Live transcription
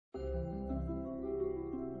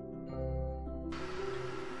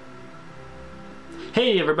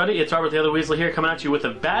Hey everybody, it's Robert the Other Weasley here, coming at you with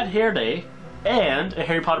a bad hair day and a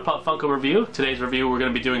Harry Potter Pop Funko review. Today's review we're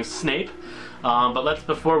going to be doing Snape, but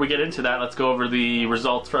before we get into that, let's go over the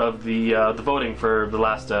results of the voting for the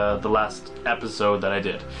last episode that I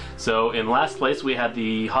did. So in last place we had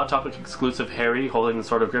the Hot Topic exclusive Harry holding the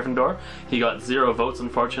Sword of Gryffindor. He got 0 votes,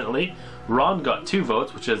 unfortunately. Ron got 2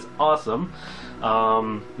 votes, which is awesome.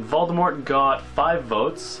 Voldemort got 5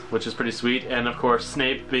 votes, which is pretty sweet, and of course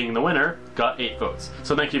Snape, being the winner, got 8 votes.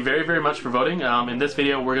 So thank you very, very much for voting. In this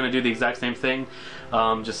video we're going to do the exact same thing,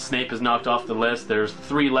 just Snape is knocked off the list. There's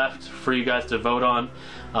 3 left for you guys to vote on.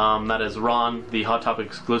 That is Ron, the Hot Topic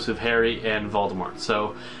exclusive Harry, and Voldemort.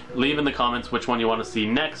 So leave in the comments which one you want to see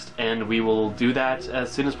next, and we will do that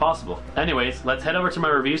as soon as possible. Anyways, let's head over to my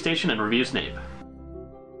review station and review Snape.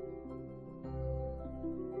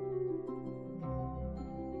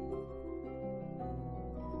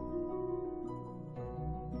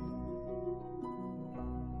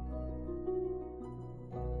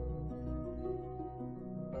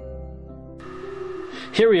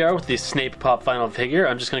 Here we are with the Snape Pop Vinyl figure.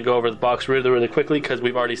 I'm just going to go over the box really quickly because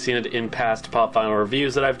we've already seen it in past Pop Vinyl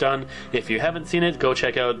reviews that I've done. If you haven't seen it, go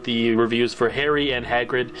check out the reviews for Harry and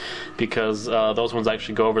Hagrid, because those ones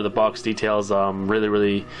actually go over the box details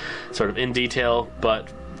really sort of in detail,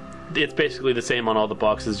 but it's basically the same on all the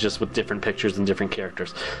boxes, just with different pictures and different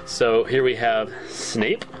characters. So here we have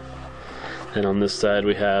Snape, and on this side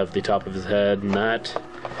we have the top of his head and that.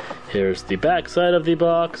 Here's the back side of the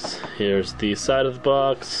box, here's the side of the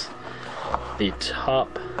box, the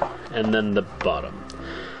top, and then the bottom.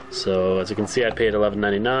 So as you can see, I paid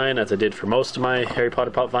 $11.99, as I did for most of my Harry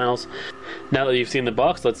Potter Pop Vinyls. Now that you've seen the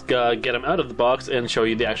box, let's get them out of the box and show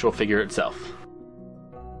you the actual figure itself.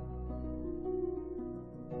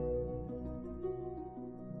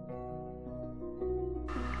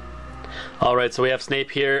 Alright, so we have Snape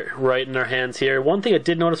here, right in our hands here. One thing I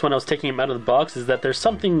did notice when I was taking him out of the box is that there's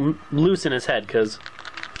something loose in his head, because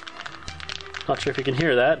not sure if you can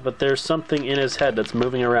hear that, but there's something in his head that's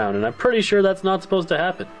moving around, and I'm pretty sure that's not supposed to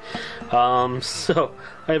happen. So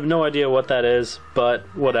I have no idea what that is, but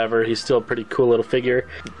whatever, he's still a pretty cool little figure.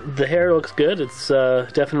 The hair looks good. It's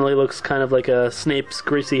definitely looks kind of like a Snape's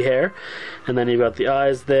greasy hair, and then you've got the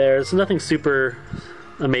eyes there. There's nothing super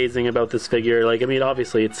amazing about this figure. Like, I mean,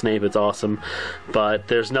 obviously it's Snape, it's awesome, but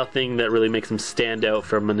there's nothing that really makes him stand out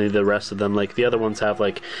from any of the rest of them. Like, the other ones have,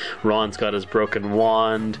 like, Ron's got his broken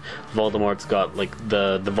wand, Voldemort's got, like,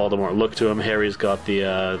 the Voldemort look to him, Harry's got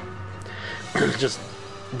the, just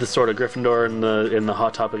the Sword of Gryffindor in the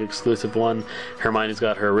Hot Topic exclusive one, Hermione's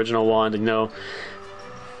got her original wand, and, you know,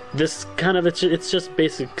 this kind of, it's just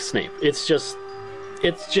basic Snape. It's just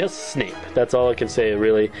Snape. That's all I can say,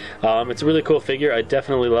 really. It's a really cool figure. I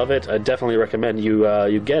definitely love it. I definitely recommend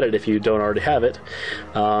you get it if you don't already have it.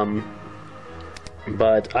 But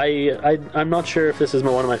I'm not sure if this is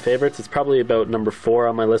one of my favorites. It's probably about number 4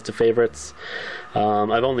 on my list of favorites.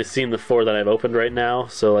 I've only seen the 4 that I've opened right now,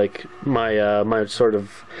 so like my sort of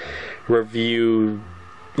review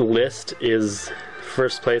list is: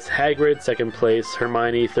 first place Hagrid, second place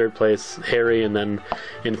Hermione, third place Harry, and then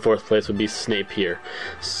in 4th place would be Snape here.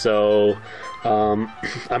 So I'm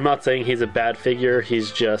not saying he's a bad figure, he's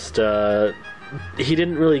just he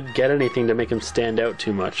didn't really get anything to make him stand out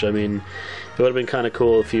too much. I mean, it would have been kind of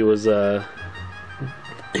cool if he was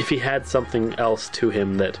if he had something else to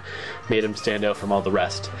him that made him stand out from all the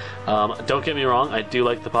rest. Don't get me wrong, I do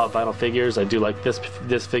like the Pop Vinyl figures, I do like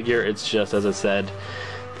this figure. It's just, as I said,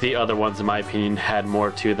 the other ones, in my opinion, had more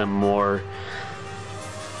to them, more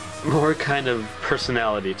kind of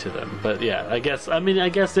personality to them. But yeah, I guess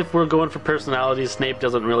if we're going for personality, Snape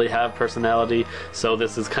doesn't really have personality, so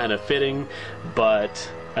this is kind of fitting,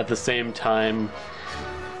 but at the same time,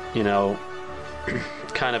 you know,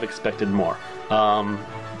 kind of expected more.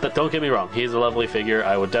 But don't get me wrong, he's a lovely figure.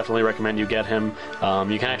 I would definitely recommend you get him.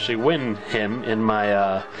 You can actually win him in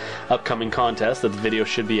my upcoming contest. That the video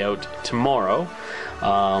should be out tomorrow.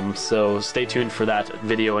 So stay tuned for that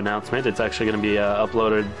video announcement. It's actually going to be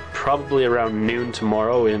uploaded probably around noon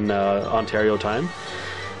tomorrow in Ontario time.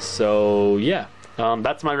 So yeah,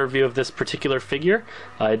 that's my review of this particular figure.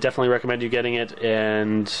 I definitely recommend you getting it,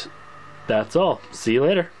 and that's all. See you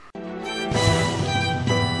later.